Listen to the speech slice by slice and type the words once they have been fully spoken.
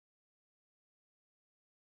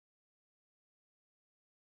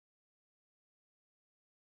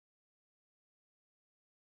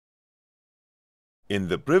In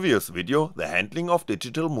the previous video, the handling of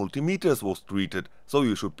digital multimeters was treated, so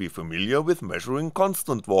you should be familiar with measuring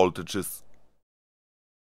constant voltages.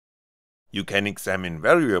 You can examine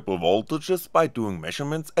variable voltages by doing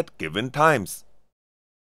measurements at given times.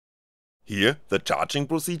 Here, the charging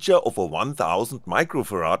procedure of a 1000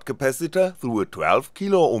 microfarad capacitor through a 12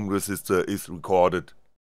 kiloohm resistor is recorded.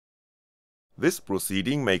 This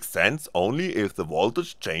proceeding makes sense only if the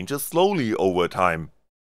voltage changes slowly over time.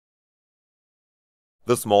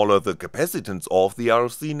 The smaller the capacitance of the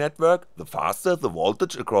RC network, the faster the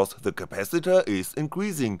voltage across the capacitor is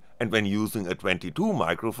increasing, and when using a 22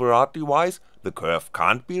 microfarad device, the curve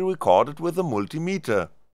can't be recorded with a multimeter.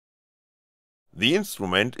 The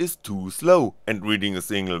instrument is too slow, and reading a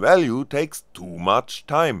single value takes too much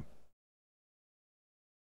time.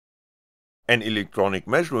 An electronic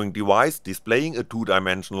measuring device displaying a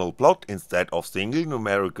two-dimensional plot instead of single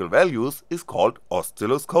numerical values is called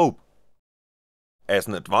oscilloscope. As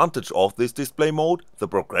an advantage of this display mode, the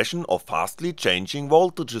progression of fastly changing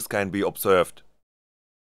voltages can be observed.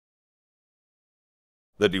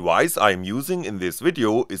 The device I am using in this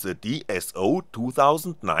video is a DSO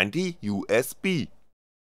 2090 USB.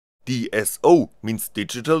 DSO means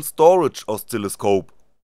Digital Storage Oscilloscope.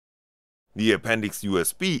 The appendix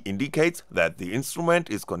USB indicates that the instrument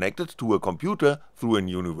is connected to a computer through an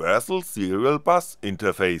universal serial bus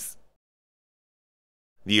interface.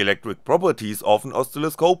 The electric properties of an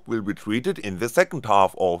oscilloscope will be treated in the second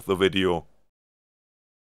half of the video.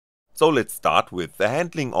 So let's start with the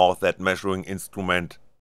handling of that measuring instrument.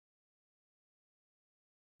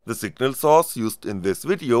 The signal source used in this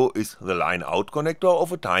video is the line-out connector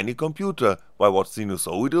of a tiny computer, by what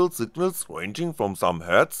sinusoidal signals ranging from some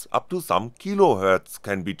hertz up to some kilohertz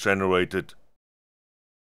can be generated.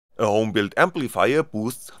 A home-built amplifier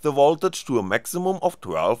boosts the voltage to a maximum of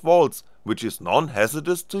 12 volts, which is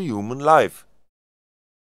non-hazardous to human life.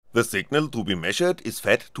 The signal to be measured is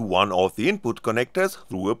fed to one of the input connectors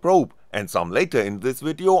through a probe, and some later in this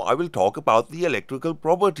video I will talk about the electrical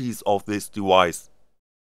properties of this device.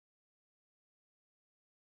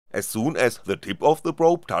 As soon as the tip of the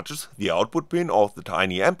probe touches the output pin of the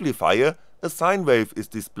tiny amplifier, a sine wave is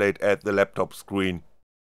displayed at the laptop screen.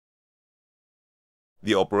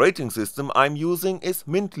 The operating system I'm using is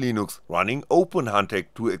Mint Linux running OpenHuntech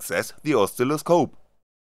to access the oscilloscope.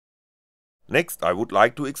 Next I would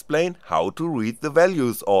like to explain how to read the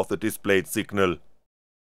values of the displayed signal.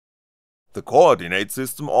 The coordinate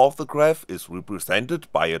system of the graph is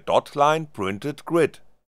represented by a dot line printed grid.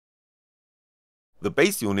 The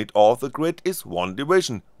base unit of the grid is 1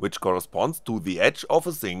 division, which corresponds to the edge of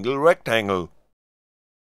a single rectangle.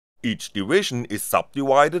 Each division is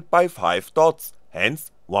subdivided by 5 dots,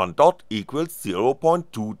 hence 1 dot equals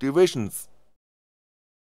 0.2 divisions.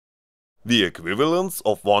 The equivalence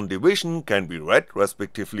of 1 division can be read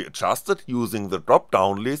respectively adjusted using the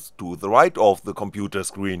drop-down list to the right of the computer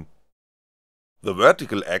screen. The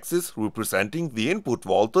vertical axis representing the input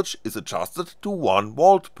voltage is adjusted to 1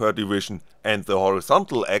 volt per division, and the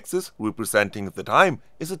horizontal axis representing the time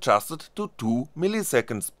is adjusted to 2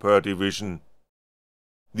 milliseconds per division.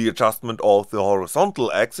 The adjustment of the horizontal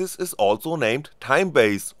axis is also named time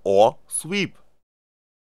base or sweep.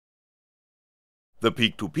 The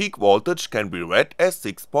peak-to-peak voltage can be read as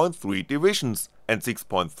 6.3 divisions, and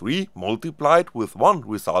 6.3 multiplied with 1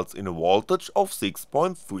 results in a voltage of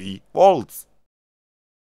 6.3 volts.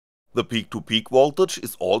 The peak-to-peak voltage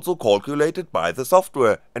is also calculated by the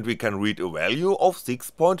software, and we can read a value of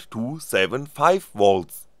 6.275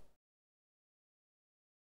 volts.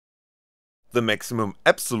 The maximum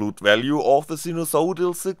absolute value of the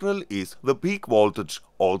sinusoidal signal is the peak voltage,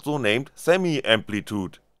 also named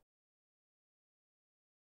semi-amplitude.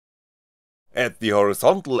 At the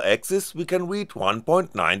horizontal axis we can read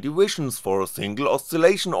 1.9 divisions for a single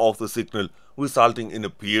oscillation of the signal, resulting in a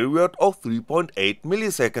period of 3.8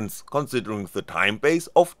 milliseconds, considering the time base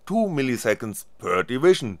of 2 milliseconds per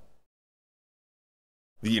division.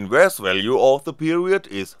 The inverse value of the period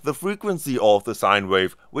is the frequency of the sine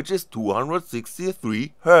wave, which is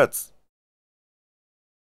 263 Hz.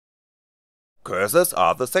 Cursors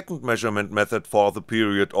are the second measurement method for the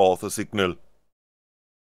period of the signal.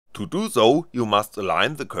 To do so, you must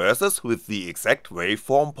align the cursors with the exact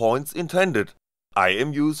waveform points intended. I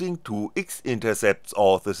am using 2 x-intercepts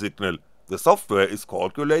of the signal. The software is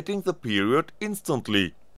calculating the period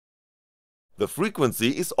instantly. The frequency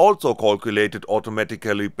is also calculated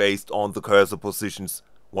automatically based on the cursor positions.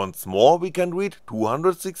 Once more we can read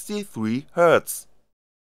 263 Hz.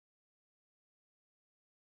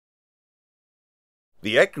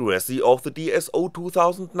 The accuracy of the DSO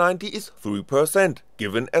 2090 is 3%,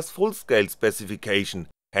 given as full-scale specification,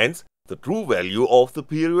 hence The true value of the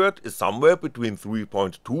period is somewhere between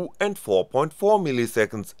 3.2 and 4.4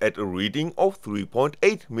 milliseconds at a reading of 3.8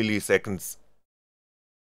 milliseconds.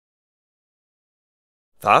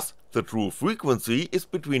 Thus, the true frequency is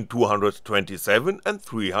between 227 and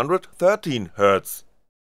 313 Hz.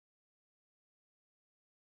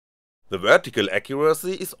 The vertical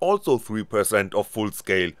accuracy is also 3% of full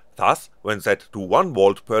scale, thus when set to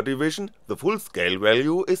 1V per division, the full scale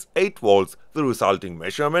value is 8V, the resulting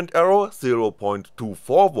measurement error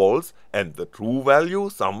 0.24V and the true value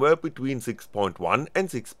somewhere between 6.1 and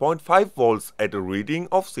 6.5V at a reading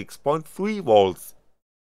of 6.3V.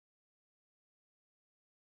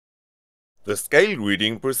 The scale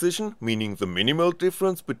reading precision, meaning the minimal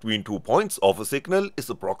difference between 2 points of a signal, is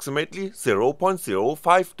approximately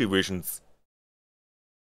 0.05 divisions.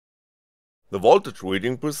 The voltage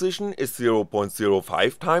reading precision is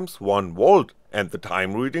 0.05 times 1V and the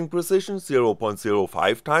time reading precision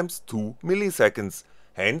 0.05 times 2 milliseconds,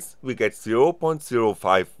 hence we get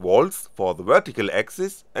 0.05V for the vertical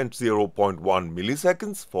axis and 0.1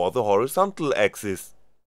 milliseconds for the horizontal axis.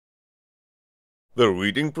 The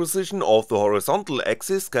reading precision of the horizontal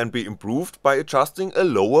axis can be improved by adjusting a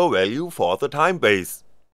lower value for the time base.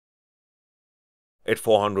 At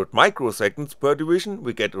 400 microseconds per division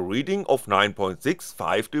we get a reading of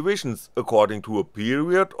 9.65 divisions according to a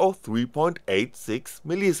period of 3.86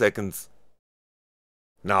 milliseconds.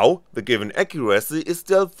 Now, the given accuracy is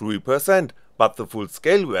still 3%, but the full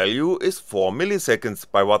scale value is 4 milliseconds,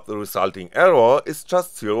 by what the resulting error is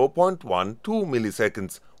just 0.12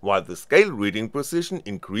 milliseconds, while the scale reading precision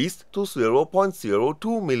increased to 0.02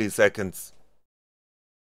 milliseconds.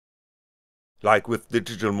 Like with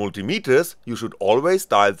digital multimeters, you should always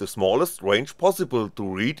dial the smallest range possible to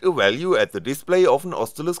read a value at the display of an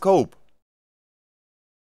oscilloscope.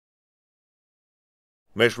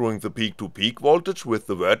 Measuring the peak-to-peak voltage with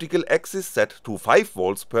the vertical axis set to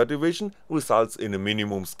 5V per division results in a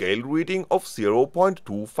minimum scale reading of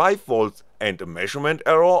 0.25V and a measurement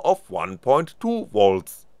error of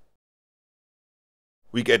 1.2V.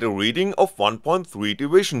 We get a reading of 1.3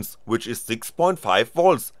 divisions, which is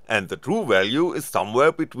 6.5V, and the true value is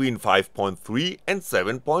somewhere between 5.3 and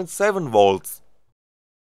 7.7V.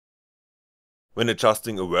 When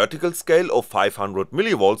adjusting a vertical scale of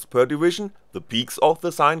 500mV per division, the peaks of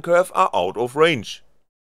the sine curve are out of range.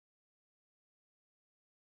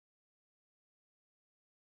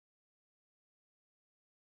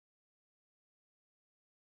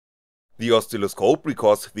 The oscilloscope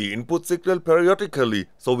records the input signal periodically,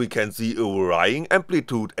 so we can see a varying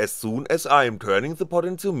amplitude as soon as I am turning the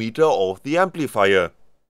potentiometer of the amplifier.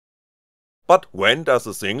 But when does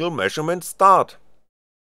a single measurement start?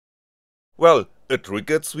 Well, a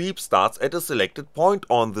triggered sweep starts at a selected point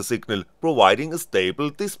on the signal, providing a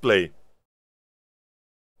stable display.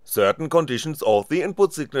 Certain conditions of the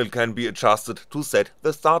input signal can be adjusted to set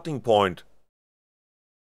the starting point.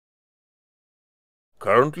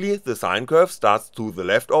 Currently, the sine curve starts to the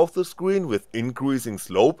left of the screen with increasing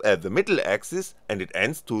slope at the middle axis and it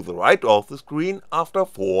ends to the right of the screen after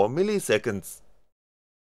 4 milliseconds.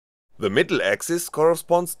 The middle axis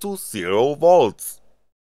corresponds to 0V.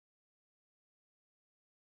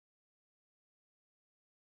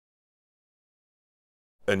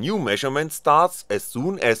 A new measurement starts as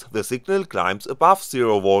soon as the signal climbs above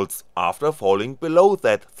 0V after falling below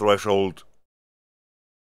that threshold.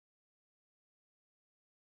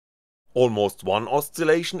 Almost one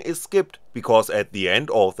oscillation is skipped, because at the end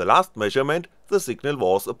of the last measurement the signal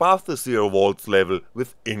was above the 0V level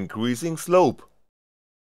with increasing slope.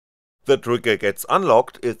 The trigger gets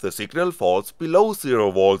unlocked if the signal falls below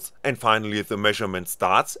 0V, and finally the measurement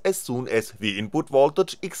starts as soon as the input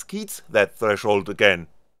voltage exceeds that threshold again.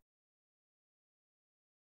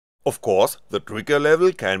 Of course, the trigger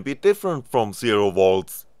level can be different from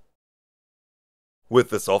 0V. With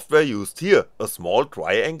the software used here, a small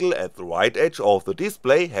triangle at the right edge of the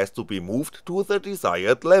display has to be moved to the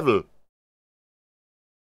desired level.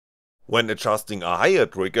 When adjusting a higher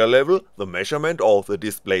trigger level, the measurement of the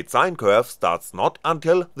displayed sine curve starts not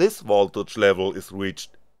until this voltage level is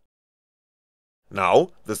reached.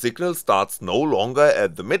 Now, the signal starts no longer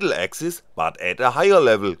at the middle axis, but at a higher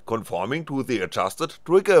level, conforming to the adjusted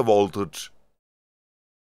trigger voltage.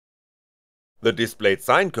 The displayed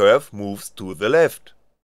sine curve moves to the left.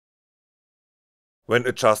 When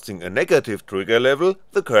adjusting a negative trigger level,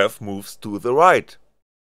 the curve moves to the right.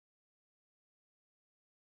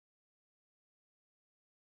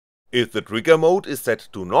 If the trigger mode is set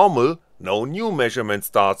to normal, no new measurement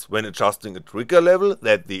starts when adjusting a trigger level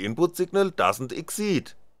that the input signal doesn't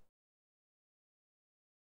exceed.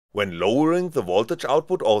 When lowering the voltage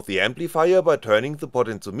output of the amplifier by turning the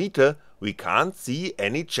potentiometer, we can't see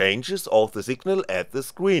any changes of the signal at the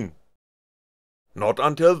screen. Not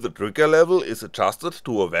until the trigger level is adjusted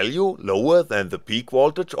to a value lower than the peak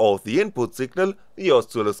voltage of the input signal, the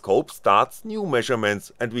oscilloscope starts new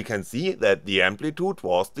measurements and we can see that the amplitude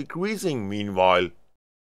was decreasing meanwhile.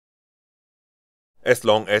 As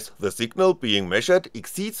long as the signal being measured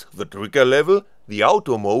exceeds the trigger level, the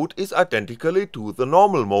auto mode is identically to the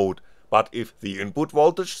normal mode, but if the input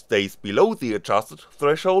voltage stays below the adjusted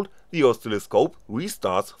threshold, the oscilloscope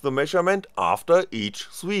restarts the measurement after each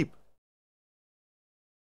sweep.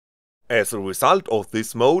 As a result of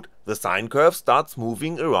this mode, the sine curve starts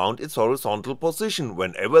moving around its horizontal position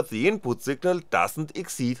whenever the input signal doesn't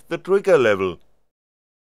exceed the trigger level.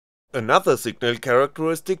 Another signal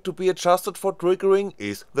characteristic to be adjusted for triggering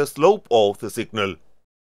is the slope of the signal.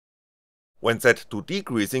 When set to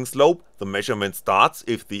decreasing slope, the measurement starts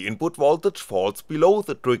if the input voltage falls below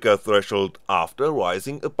the trigger threshold after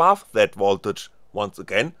rising above that voltage. Once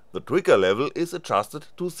again, the trigger level is adjusted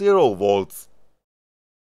to 0V.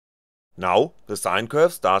 Now, the sine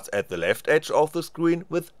curve starts at the left edge of the screen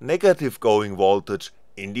with negative going voltage,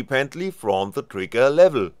 independently from the trigger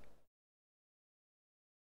level.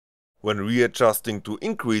 When readjusting to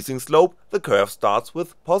increasing slope, the curve starts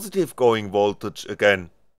with positive going voltage again.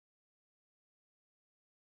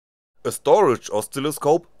 A storage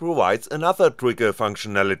oscilloscope provides another trigger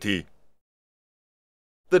functionality.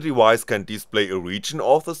 The device can display a region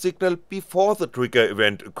of the signal before the trigger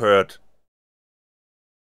event occurred.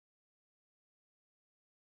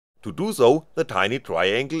 To do so, the tiny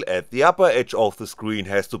triangle at the upper edge of the screen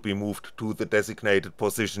has to be moved to the designated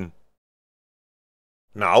position.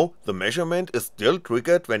 Now, the measurement is still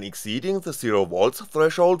triggered when exceeding the 0V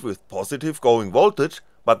threshold with positive going voltage,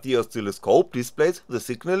 but the oscilloscope displays the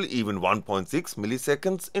signal even 1.6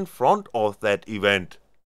 milliseconds in front of that event.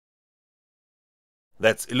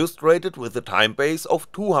 That's illustrated with a time base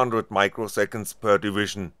of 200 microseconds per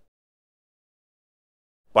division.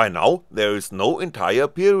 By now, there is no entire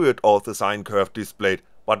period of the sine curve displayed,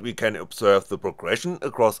 but we can observe the progression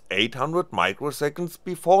across 800 microseconds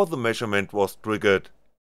before the measurement was triggered.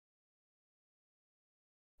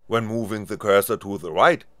 When moving the cursor to the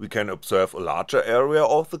right, we can observe a larger area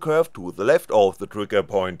of the curve to the left of the trigger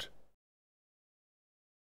point.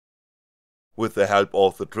 With the help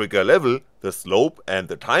of the trigger level, the slope and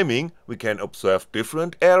the timing, we can observe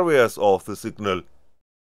different areas of the signal.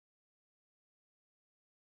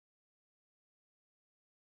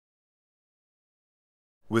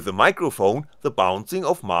 With a microphone, the bouncing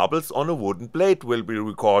of marbles on a wooden plate will be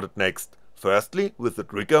recorded next, firstly with the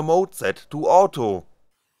trigger mode set to auto.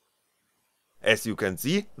 As you can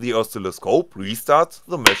see, the oscilloscope restarts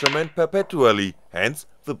the measurement perpetually, hence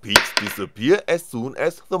the peaks disappear as soon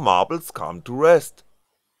as the marbles come to rest.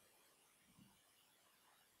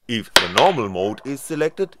 If the normal mode is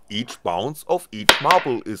selected, each bounce of each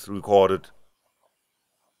marble is recorded.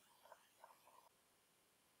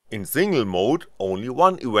 In single mode, only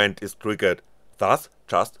one event is triggered, thus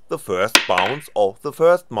just the first bounce of the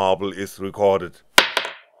first marble is recorded.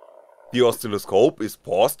 The oscilloscope is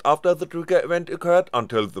paused after the trigger event occurred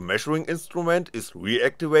until the measuring instrument is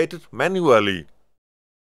reactivated manually.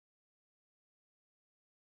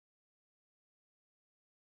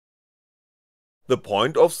 The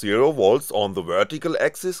point of 0V on the vertical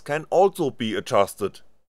axis can also be adjusted.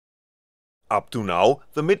 Up to now,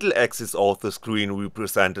 the middle axis of the screen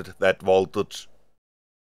represented that voltage.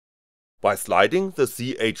 By sliding the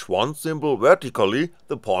CH1 symbol vertically,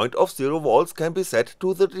 the point of 0V can be set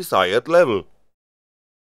to the desired level.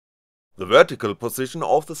 The vertical position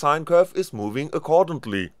of the sine curve is moving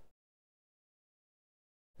accordingly.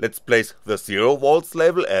 Let's place the 0V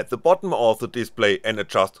level at the bottom of the display and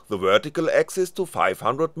adjust the vertical axis to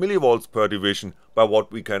 500mV per division, by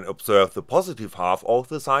what we can observe the positive half of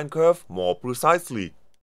the sine curve more precisely.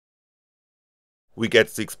 We get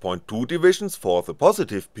 6.2 divisions for the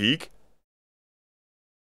positive peak,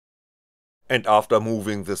 and after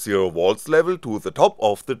moving the 0V level to the top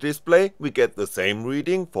of the display, we get the same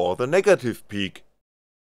reading for the negative peak.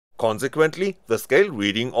 Consequently, the scale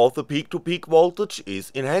reading of the peak-to-peak voltage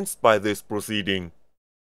is enhanced by this proceeding.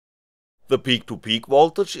 The peak-to-peak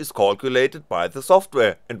voltage is calculated by the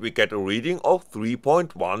software, and we get a reading of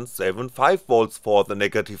 3.175V for the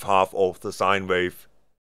negative half of the sine wave.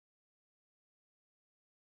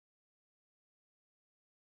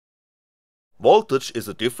 Voltage is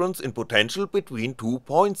a difference in potential between 2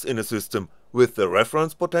 points in a system, with the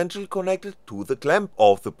reference potential connected to the clamp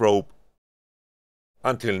of the probe.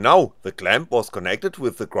 Until now, the clamp was connected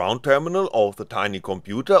with the ground terminal of the tiny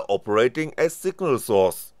computer operating as signal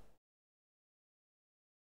source.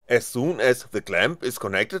 As soon as the clamp is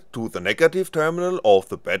connected to the negative terminal of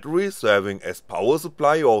the battery serving as power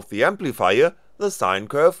supply of the amplifier, the sine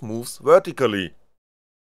curve moves vertically.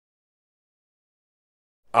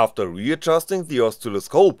 After readjusting the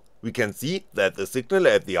oscilloscope, we can see that the signal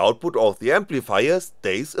at the output of the amplifier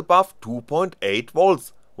stays above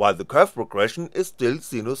 2.8V, while the curve progression is still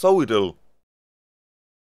sinusoidal.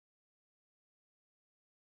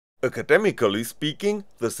 Academically speaking,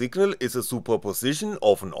 the signal is a superposition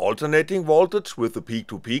of an alternating voltage with a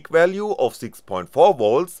peak-to-peak value of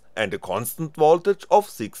 6.4V and a constant voltage of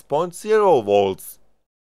 6.0V.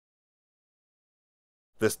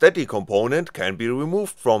 The steady component can be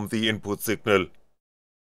removed from the input signal.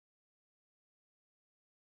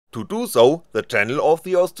 To do so, the channel of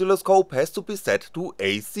the oscilloscope has to be set to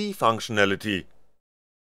AC functionality.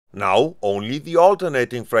 Now only the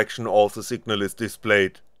alternating fraction of the signal is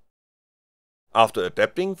displayed. After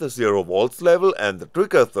adapting the 0V level and the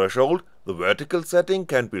trigger threshold, the vertical setting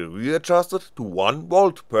can be readjusted to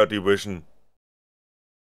 1V per division.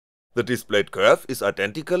 The displayed curve is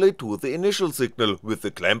identically to the initial signal with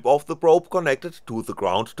the clamp of the probe connected to the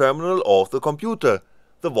ground terminal of the computer.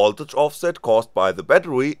 The voltage offset caused by the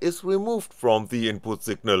battery is removed from the input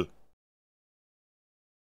signal.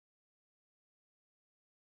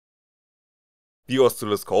 The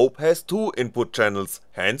oscilloscope has two input channels,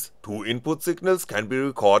 hence two input signals can be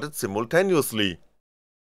recorded simultaneously.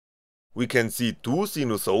 We can see two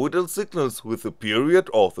sinusoidal signals with the period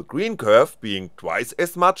of the green curve being twice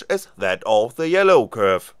as much as that of the yellow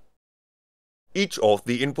curve. Each of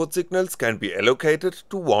the input signals can be allocated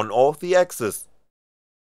to one of the axes.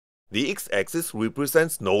 The x-axis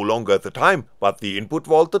represents no longer the time, but the input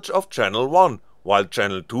voltage of channel 1, while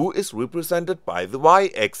channel 2 is represented by the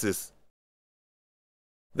y-axis.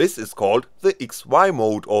 This is called the XY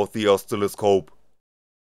mode of the oscilloscope.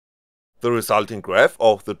 The resulting graph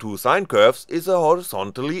of the two sine curves is a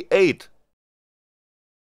horizontally 8.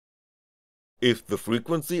 If the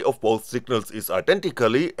frequency of both signals is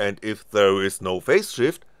identically and if there is no phase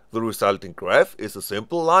shift, the resulting graph is a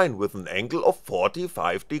simple line with an angle of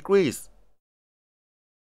 45 degrees.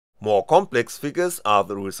 More complex figures are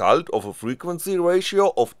the result of a frequency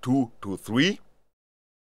ratio of 2 to 3,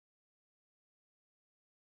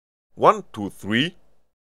 1 to 3,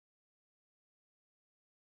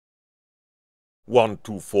 1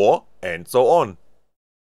 to 4, and so on.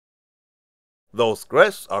 Those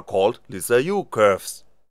graphs are called Lissajous curves.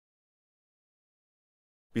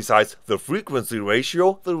 Besides the frequency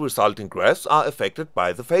ratio, the resulting graphs are affected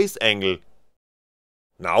by the phase angle.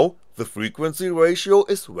 Now, the frequency ratio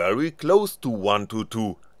is very close to 1 to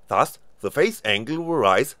 2, thus the phase angle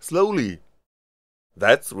varies slowly.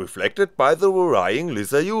 That's reflected by the varying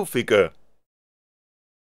Lissajous figure.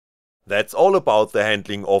 That's all about the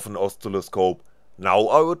handling of an oscilloscope. Now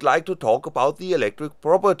I would like to talk about the electric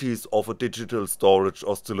properties of a digital storage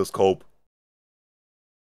oscilloscope.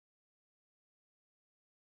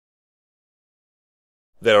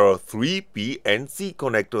 There are three B and C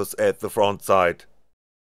connectors at the front side.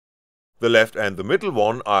 The left and the middle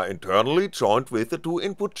one are internally joined with the two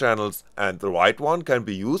input channels, and the right one can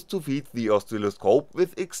be used to feed the oscilloscope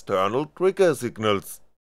with external trigger signals.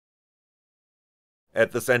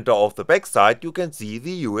 At the center of the backside you can see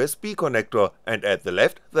the USB connector, and at the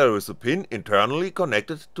left there is a pin internally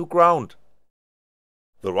connected to ground.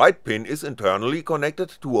 The right pin is internally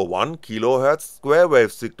connected to a 1 kHz square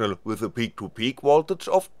wave signal with a peak-to-peak voltage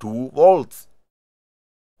of 2V.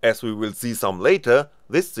 As we will see some later,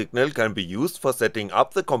 this signal can be used for setting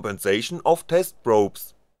up the compensation of test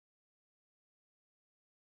probes.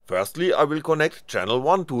 Firstly I will connect channel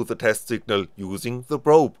 1 to the test signal using the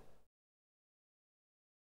probe.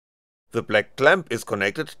 The black clamp is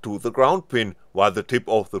connected to the ground pin, while the tip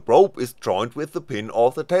of the probe is joined with the pin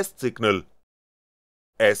of the test signal.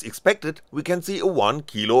 As expected, we can see a 1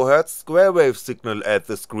 kHz square wave signal at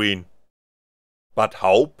the screen. But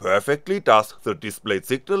how perfectly does the displayed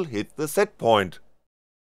signal hit the set point?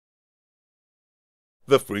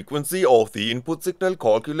 The frequency of the input signal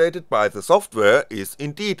calculated by the software is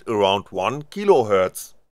indeed around 1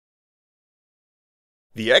 kHz.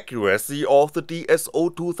 The accuracy of the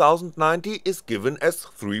DSO 2090 is given as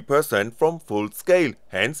 3% from full scale,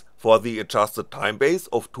 hence for the adjusted time base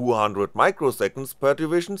of 200 microseconds per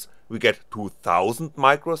divisions we get 2000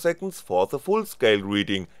 microseconds for the full scale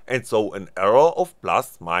reading, and so an error of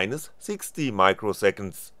plus/minus 60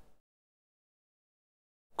 microseconds.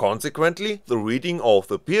 Consequently, the reading of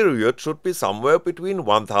the period should be somewhere between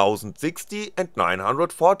 1060 and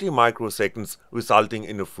 940 microseconds, resulting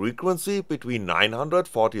in a frequency between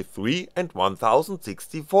 943 and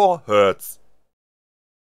 1064 Hz.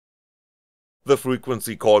 The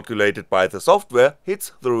frequency calculated by the software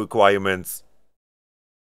hits the requirements.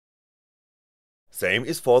 Same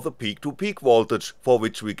is for the peak-to-peak voltage, for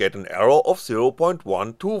which we get an error of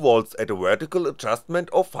 0.12V at a vertical adjustment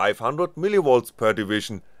of 500mV per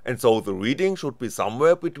division, and so the reading should be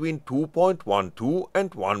somewhere between 2.12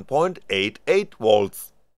 and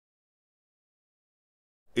 1.88V.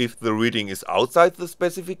 If the reading is outside the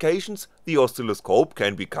specifications, the oscilloscope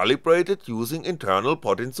can be calibrated using internal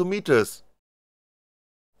potentiometers.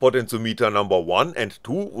 Potentiometer number 1 and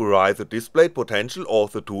 2 vary the displayed potential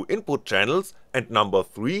of the two input channels, and number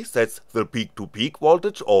 3 sets the peak-to-peak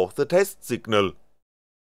voltage of the test signal.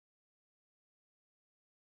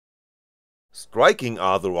 Striking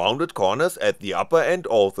are the rounded corners at the upper end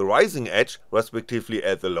of the rising edge, respectively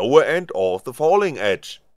at the lower end of the falling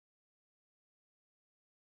edge.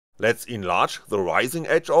 Let's enlarge the rising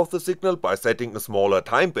edge of the signal by setting a smaller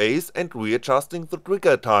time base and readjusting the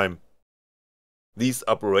trigger time. These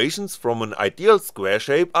aberrations from an ideal square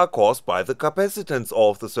shape are caused by the capacitance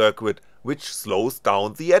of the circuit, which slows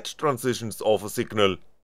down the edge transitions of a signal.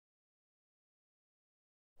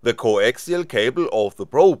 The coaxial cable of the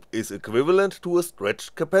probe is equivalent to a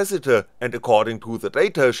stretched capacitor, and according to the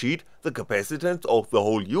datasheet, the capacitance of the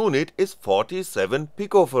whole unit is 47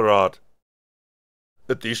 picofarad.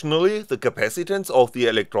 Additionally, the capacitance of the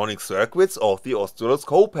electronic circuits of the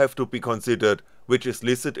oscilloscope have to be considered, which is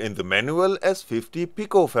listed in the manual as 50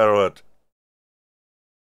 picofarad.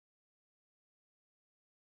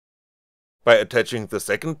 By attaching the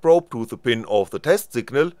second probe to the pin of the test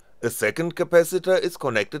signal, a second capacitor is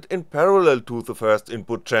connected in parallel to the first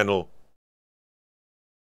input channel.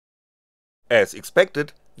 As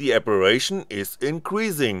expected, the aberration is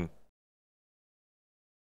increasing.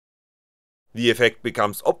 The effect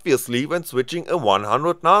becomes obviously when switching a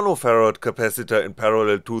 100 nanofarad capacitor in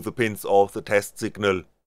parallel to the pins of the test signal.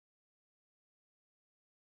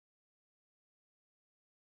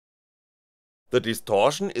 The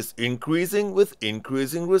distortion is increasing with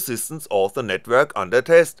increasing resistance of the network under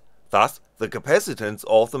test, thus the capacitance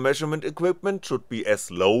of the measurement equipment should be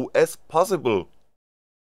as low as possible.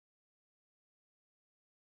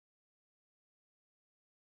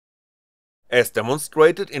 As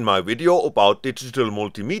demonstrated in my video about digital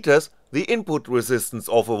multimeters, the input resistance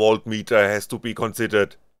of a voltmeter has to be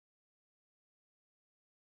considered.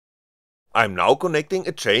 I'm now connecting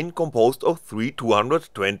a chain composed of 3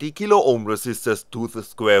 220kΩ resistors to the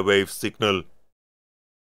square wave signal.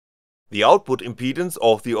 The output impedance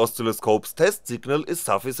of the oscilloscope's test signal is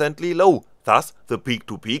sufficiently low, thus the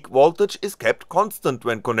peak-to-peak voltage is kept constant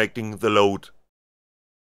when connecting the load.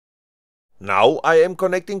 Now I am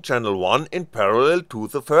connecting channel 1 in parallel to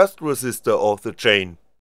the first resistor of the chain.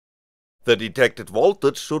 The detected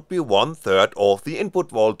voltage should be 1/3 of the input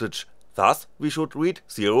voltage, thus we should read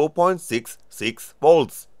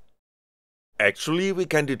 0.66V. Actually we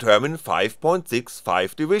can determine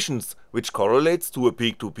 5.65 divisions, which correlates to a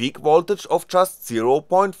peak-to-peak voltage of just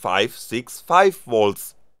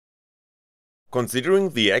 0.565V. Considering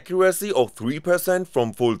the accuracy of 3%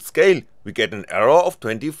 from full scale, we get an error of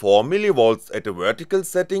 24mV at a vertical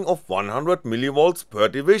setting of 100mV per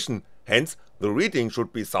division, hence the reading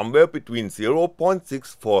should be somewhere between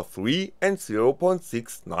 0.643 and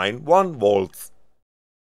 0.691V.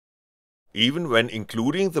 Even when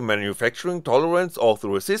including the manufacturing tolerance of the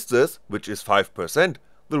resistors, which is 5%,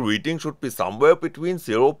 the reading should be somewhere between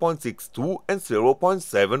 0.62 and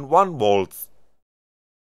 0.71V.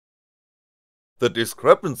 The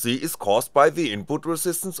discrepancy is caused by the input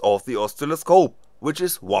resistance of the oscilloscope, which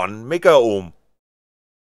is 1 megaohm.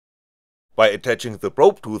 By attaching the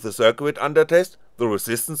probe to the circuit under test, the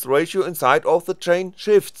resistance ratio inside of the chain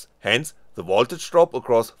shifts, hence the voltage drop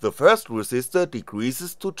across the first resistor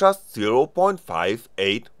decreases to just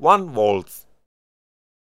 0.581V.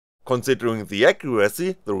 Considering the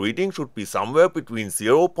accuracy, the reading should be somewhere between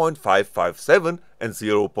 0.557 and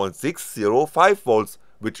 0.605V,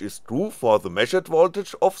 which is true for the measured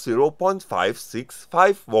voltage of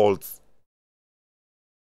 0.565V.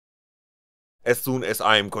 As soon as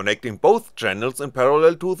I am connecting both channels in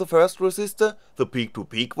parallel to the first resistor, the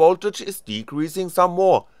peak-to-peak voltage is decreasing some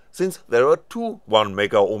more, since there are two 1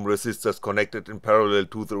 megaohm resistors connected in parallel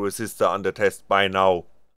to the resistor under test by now.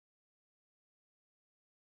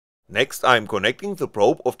 Next I am connecting the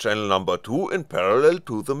probe of channel number 2 in parallel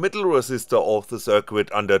to the middle resistor of the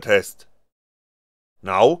circuit under test.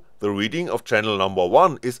 Now the reading of channel number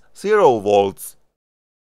 1 is 0V.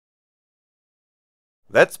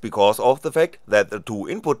 That's because of the fact that the two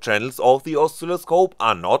input channels of the oscilloscope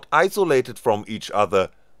are not isolated from each other,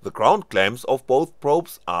 the ground clamps of both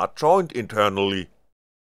probes are joined internally.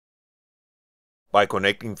 By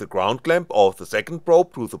connecting the ground clamp of the second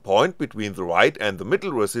probe to the point between the right and the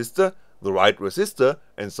middle resistor, the right resistor,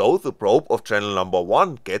 and so the probe of channel number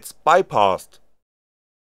 1 gets bypassed.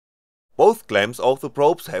 Both clamps of the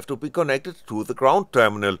probes have to be connected to the ground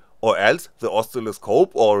terminal, or else the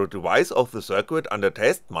oscilloscope or a device of the circuit under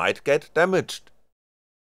test might get damaged.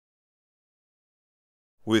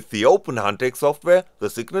 With the OpenHuntech software, the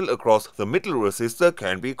signal across the middle resistor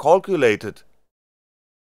can be calculated.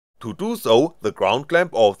 To do so, the ground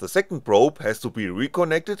clamp of the second probe has to be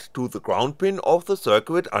reconnected to the ground pin of the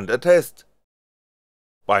circuit under test.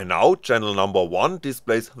 By now, channel number 1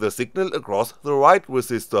 displays the signal across the right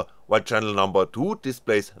resistor, while channel number 2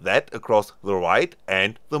 displays that across the right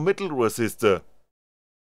and the middle resistor.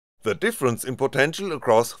 The difference in potential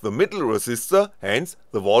across the middle resistor, hence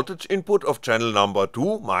the voltage input of channel number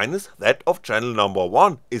 2 minus that of channel number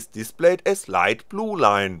 1, is displayed as light blue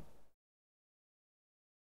line.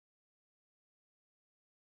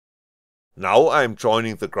 Now I am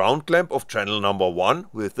joining the ground clamp of channel number 1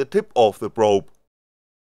 with the tip of the probe.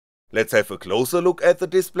 Let's have a closer look at the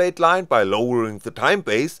displayed line by lowering the time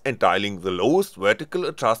base and dialing the lowest vertical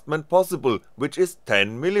adjustment possible, which is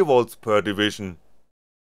 10mV per division.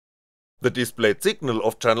 The displayed signal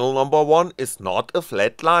of channel number 1 is not a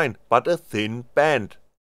flat line, but a thin band.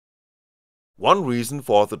 One reason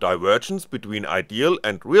for the divergence between ideal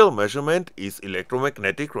and real measurement is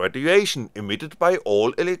electromagnetic radiation emitted by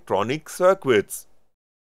all electronic circuits.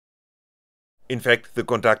 In fact, the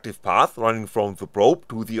conductive path running from the probe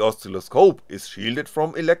to the oscilloscope is shielded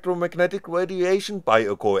from electromagnetic radiation by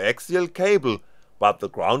a coaxial cable, but the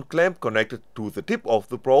ground clamp connected to the tip of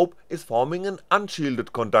the probe is forming an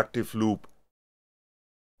unshielded conductive loop.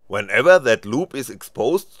 Whenever that loop is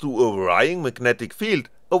exposed to a varying magnetic field,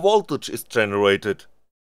 a voltage is generated.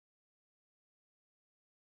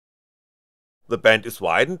 The band is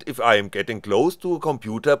widened if I am getting close to a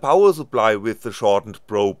computer power supply with the shortened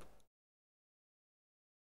probe.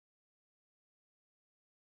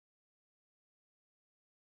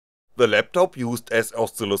 The laptop used as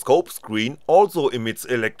oscilloscope screen also emits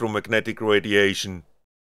electromagnetic radiation.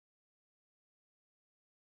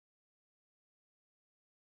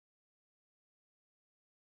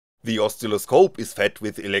 The oscilloscope is fed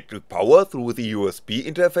with electric power through the USB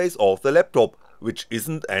interface of the laptop, which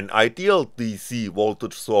isn't an ideal DC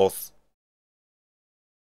voltage source.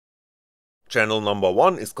 Channel number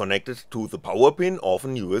 1 is connected to the power pin of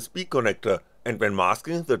an USB connector, and when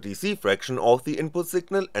masking the DC fraction of the input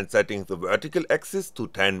signal and setting the vertical axis to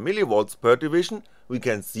 10mV per division, we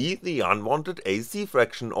can see the unwanted AC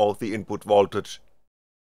fraction of the input voltage.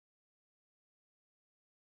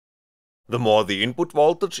 The more the input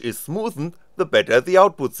voltage is smoothened, the better the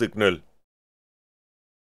output signal.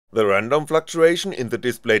 The random fluctuation in the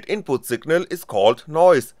displayed input signal is called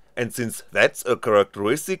noise, and since that's a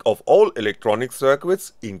characteristic of all electronic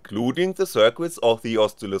circuits, including the circuits of the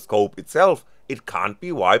oscilloscope itself, it can't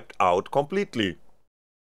be wiped out completely.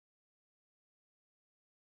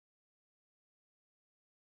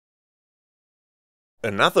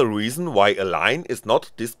 Another reason why a line is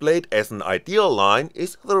not displayed as an ideal line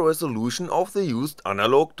is the resolution of the used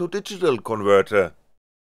analog to digital converter.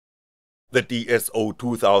 The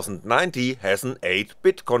DSO2090 has an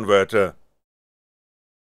 8-bit converter.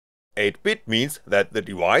 8-bit means that the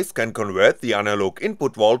device can convert the analog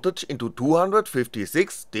input voltage into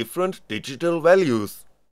 256 different digital values.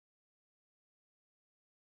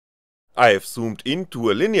 I have zoomed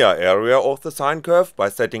into a linear area of the sine curve by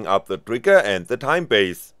setting up the trigger and the time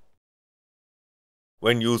base.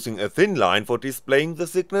 When using a thin line for displaying the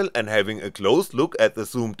signal and having a close look at the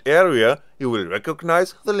zoomed area, you will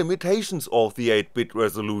recognize the limitations of the 8-bit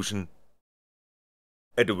resolution.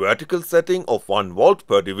 At a vertical setting of 1V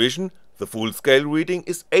per division, the full-scale reading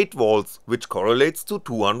is 8V, which correlates to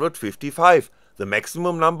 255, the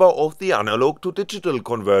maximum number of the analog to digital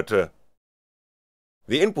converter.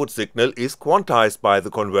 The input signal is quantized by the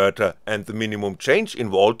converter, and the minimum change in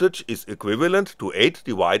voltage is equivalent to 8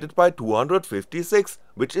 divided by 256,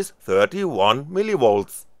 which is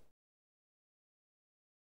 31mV.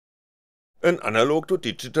 An analog to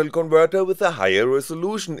digital converter with a higher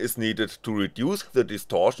resolution is needed to reduce the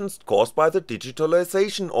distortions caused by the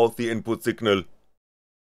digitalization of the input signal.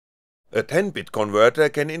 A 10-bit converter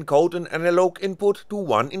can encode an analog input to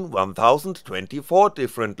 1 in 1024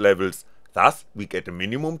 different levels, thus we get a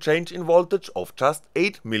minimum change in voltage of just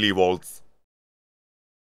 8mV.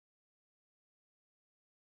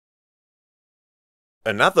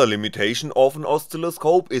 Another limitation of an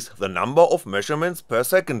oscilloscope is the number of measurements per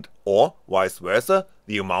second, or vice versa,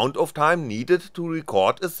 the amount of time needed to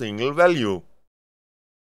record a single value.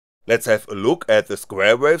 Let's have a look at the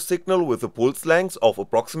square wave signal with a pulse length of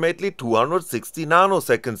approximately 260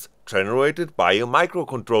 nanoseconds generated by a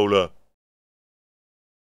microcontroller.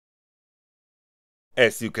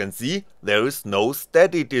 As you can see, there is no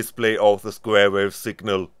steady display of the square wave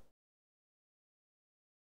signal.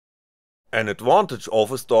 An advantage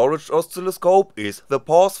of a storage oscilloscope is the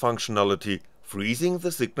pause functionality, freezing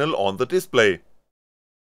the signal on the display.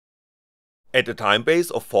 At a time base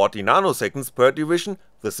of 40 nanoseconds per division,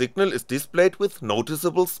 the signal is displayed with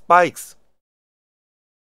noticeable spikes.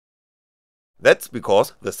 That's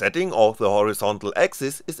because the setting of the horizontal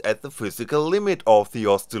axis is at the physical limit of the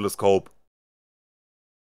oscilloscope.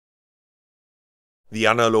 The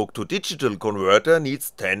analog to digital converter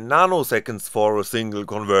needs 10 nanoseconds for a single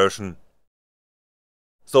conversion.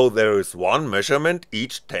 So there is one measurement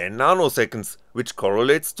each 10 nanoseconds, which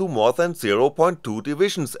correlates to more than 0.2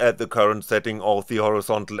 divisions at the current setting of the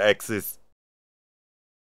horizontal axis.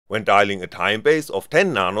 When dialing a time base of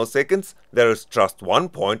 10 nanoseconds, there is just one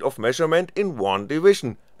point of measurement in one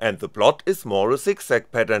division, and the plot is more a zigzag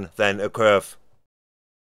pattern than a curve.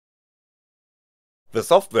 The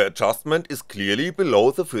software adjustment is clearly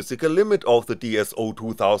below the physical limit of the DSO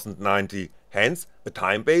 2090, hence a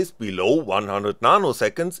time base below 100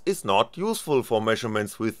 nanoseconds is not useful for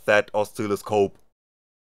measurements with that oscilloscope.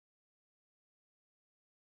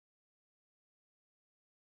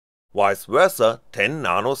 Vice versa, 10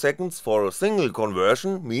 nanoseconds for a single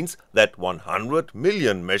conversion means that 100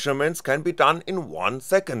 million measurements can be done in 1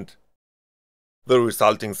 second. The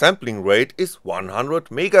resulting sampling rate is 100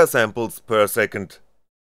 megasamples per second.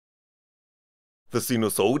 The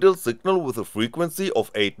sinusoidal signal with a frequency of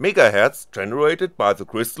 8 MHz generated by the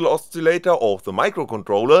crystal oscillator of the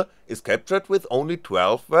microcontroller is captured with only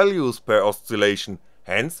 12 values per oscillation,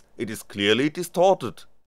 hence it is clearly distorted.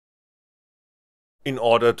 In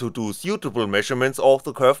order to do suitable measurements of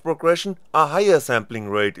the curve progression, a higher sampling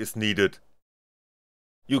rate is needed.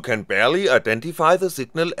 You can barely identify the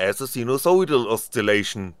signal as a sinusoidal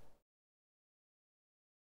oscillation.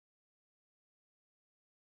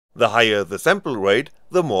 The higher the sample rate,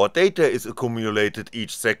 the more data is accumulated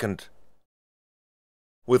each second.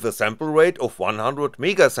 With a sample rate of 100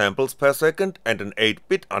 megasamples per second and an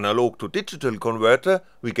 8-bit analog to digital converter,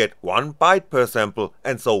 we get 1 byte per sample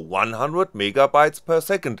and so 100 megabytes per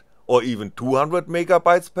second, or even 200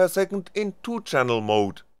 megabytes per second in 2-channel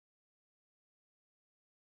mode.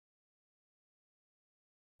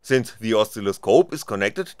 Since the oscilloscope is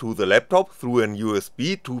connected to the laptop through an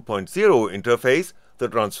USB 2.0 interface, the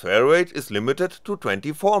transfer rate is limited to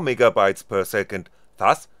 24 megabytes per second,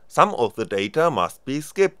 thus some of the data must be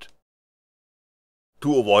skipped.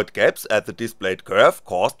 To avoid gaps at the displayed curve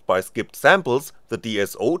caused by skipped samples, the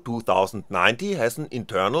DSO 2090 has an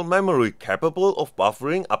internal memory capable of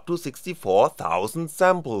buffering up to 64,000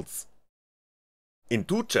 samples. In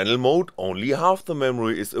 2-channel mode, only half the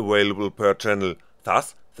memory is available per channel,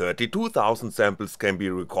 thus 32,000 samples can be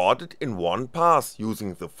recorded in one pass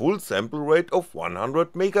using the full sample rate of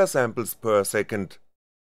 100 megasamples per second.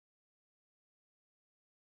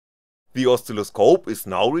 The oscilloscope is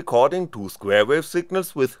now recording two square wave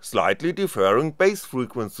signals with slightly differing base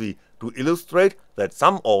frequency to illustrate that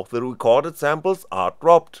some of the recorded samples are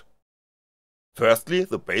dropped. Firstly,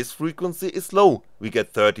 the base frequency is low, we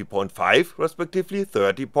get 30.5 respectively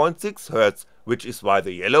 30.6 Hz, which is why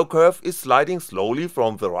the yellow curve is sliding slowly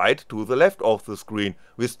from the right to the left of the screen,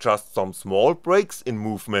 with just some small breaks in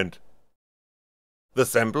movement. The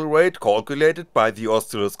sample rate calculated by the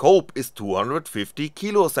oscilloscope is 250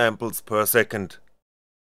 kilosamples per second.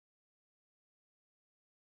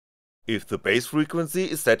 If the base frequency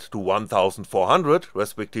is set to 1400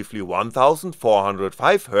 respectively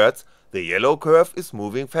 1405 Hz, the yellow curve is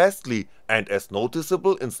moving fastly and as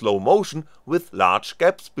noticeable in slow motion with large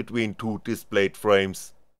gaps between two displayed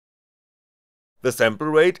frames. The sample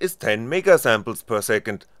rate is 10 megasamples per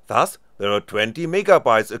second, thus there are 20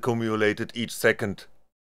 megabytes accumulated each second.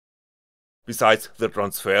 Besides the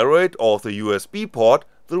transfer rate of the USB port,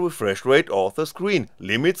 the refresh rate of the screen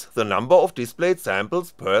limits the number of displayed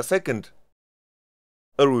samples per second.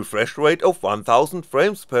 A refresh rate of 1000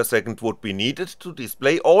 frames per second would be needed to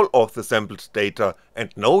display all of the sampled data,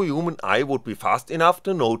 and no human eye would be fast enough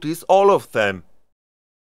to notice all of them.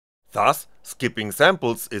 Thus, skipping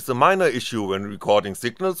samples is a minor issue when recording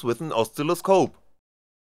signals with an oscilloscope.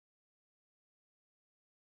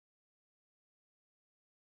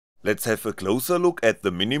 Let's have a closer look at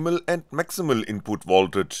the minimal and maximal input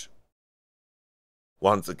voltage.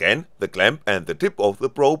 Once again, the clamp and the tip of the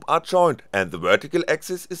probe are joined and the vertical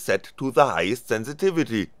axis is set to the highest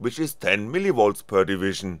sensitivity, which is 10 mV per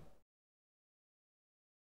division.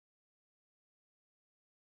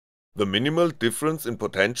 The minimal difference in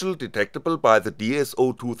potential detectable by the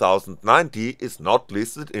DSO 2090 is not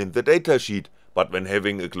listed in the datasheet, but when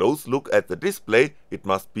having a close look at the display, it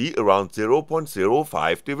must be around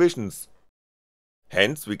 0.05 divisions.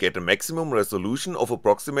 Hence we get a maximum resolution of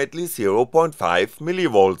approximately 0.5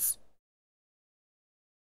 mV.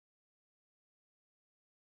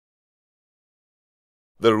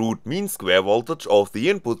 The root mean square voltage of the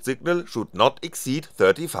input signal should not exceed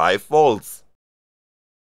 35V.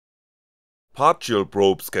 Partial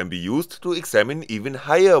probes can be used to examine even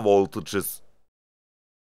higher voltages.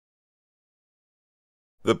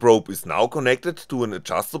 The probe is now connected to an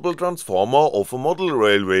adjustable transformer of a model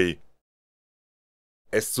railway.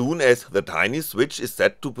 As soon as the tiny switch is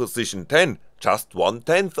set to position 10, just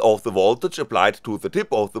 1/10 of the voltage applied to the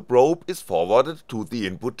tip of the probe is forwarded to the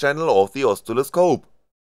input channel of the oscilloscope.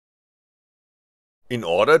 In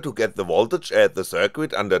order to get the voltage at the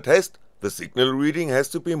circuit under test, the signal reading has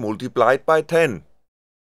to be multiplied by 10.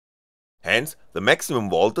 Hence, the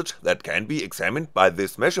maximum voltage that can be examined by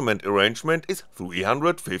this measurement arrangement is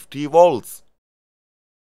 350V.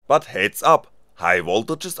 But heads up, high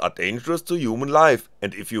voltages are dangerous to human life,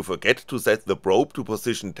 and if you forget to set the probe to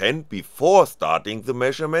position 10 before starting the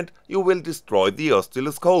measurement, you will destroy the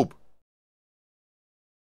oscilloscope.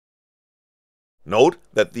 Note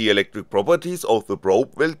that the electric properties of the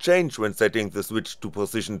probe will change when setting the switch to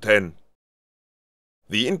position 10.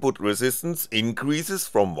 The input resistance increases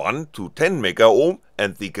from 1 to 10 megaohm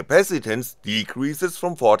and the capacitance decreases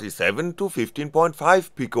from 47 to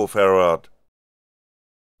 15.5 picofarad.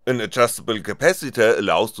 An adjustable capacitor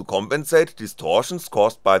allows to compensate distortions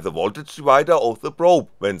caused by the voltage divider of the probe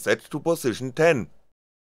when set to position 10.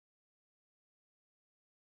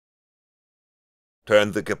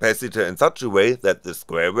 Turn the capacitor in such a way that the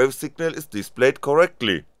square wave signal is displayed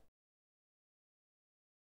correctly.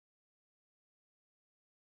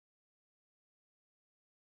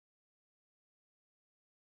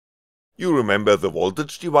 You remember the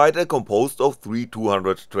voltage divider composed of three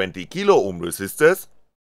 220 kiloohm resistors?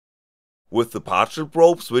 With the partial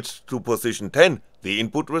probe switched to position 10, the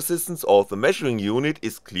input resistance of the measuring unit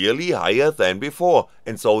is clearly higher than before,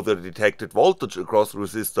 and so the detected voltage across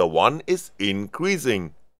resistor 1 is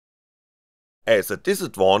increasing. As a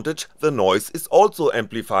disadvantage, the noise is also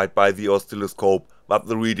amplified by the oscilloscope, but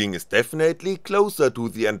the reading is definitely closer to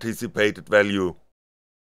the anticipated value.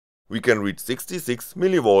 We can read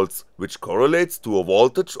 66mV, which correlates to a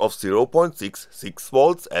voltage of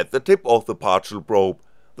 0.66V at the tip of the partial probe.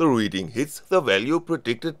 The reading hits the value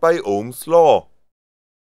predicted by Ohm's law.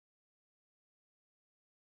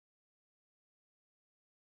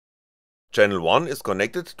 Channel 1 is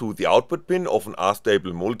connected to the output pin of an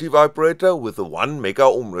R-stable multivibrator with a 1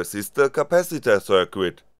 megaohm resistor capacitor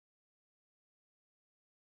circuit.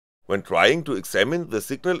 When trying to examine the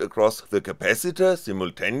signal across the capacitor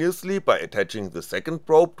simultaneously by attaching the second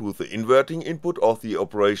probe to the inverting input of the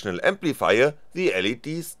operational amplifier, the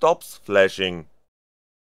LED stops flashing.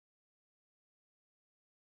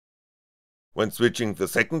 When switching the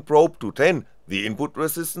second probe to 10, the input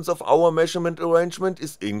resistance of our measurement arrangement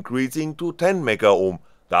is increasing to 10 megaohm,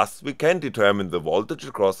 thus we can determine the voltage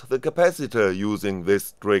across the capacitor using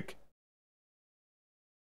this trick.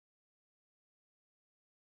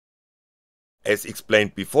 As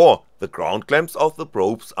explained before, the ground clamps of the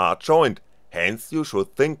probes are joined, hence you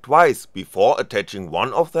should think twice before attaching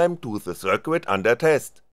one of them to the circuit under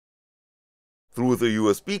test. Through the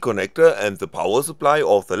USB connector and the power supply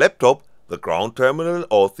of the laptop, the ground terminal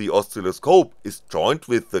of the oscilloscope is joined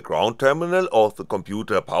with the ground terminal of the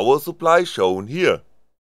computer power supply shown here.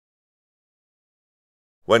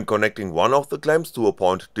 When connecting one of the clamps to a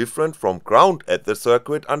point different from ground at the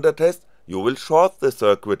circuit under test, you will short the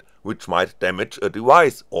circuit, which might damage a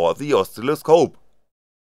device or the oscilloscope.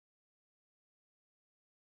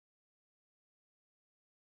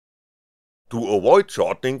 To avoid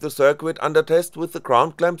shortening the circuit under test with the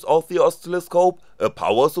ground clamps of the oscilloscope, a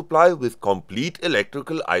power supply with complete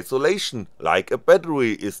electrical isolation, like a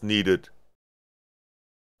battery, is needed.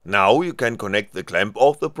 Now you can connect the clamp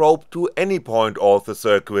of the probe to any point of the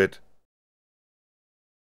circuit.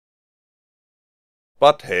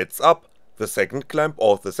 But heads up, the second clamp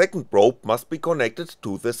of the second probe must be connected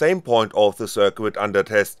to the same point of the circuit under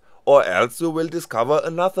test, or else you will discover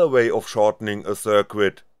another way of shortening a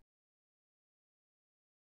circuit.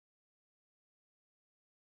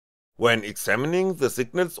 When examining the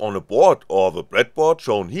signals on a board or the breadboard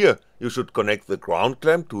shown here, you should connect the ground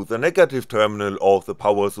clamp to the negative terminal of the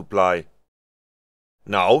power supply.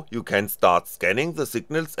 Now you can start scanning the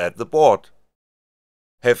signals at the board.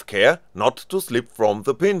 Have care not to slip from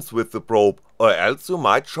the pins with the probe, or else you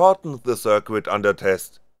might shorten the circuit under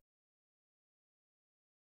test.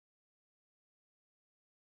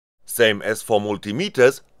 Same as for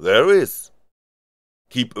multimeters, there is.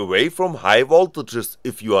 Keep away from high voltages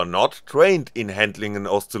if you are not trained in handling an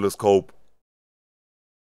oscilloscope.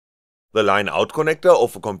 The line-out connector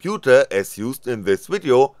of a computer as used in this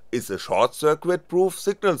video is a short-circuit proof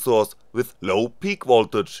signal source with low peak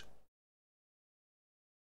voltage.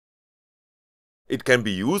 It can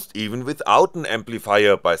be used even without an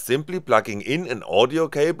amplifier by simply plugging in an audio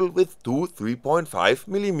cable with two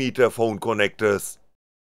 3.5mm phone connectors.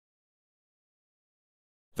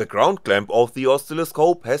 The ground clamp of the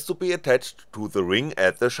oscilloscope has to be attached to the ring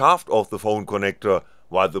at the shaft of the phone connector,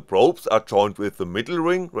 while the probes are joined with the middle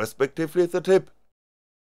ring, respectively the tip.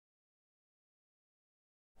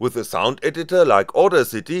 With a sound editor like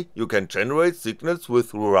Audacity, you can generate signals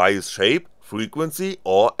with various shape, frequency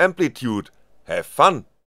or amplitude. Have fun!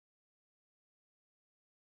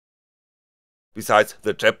 Besides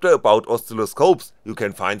the chapter about oscilloscopes, you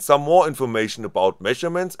can find some more information about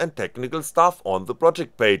measurements and technical stuff on the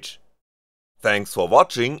project page. Thanks for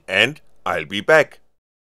watching and I'll be back!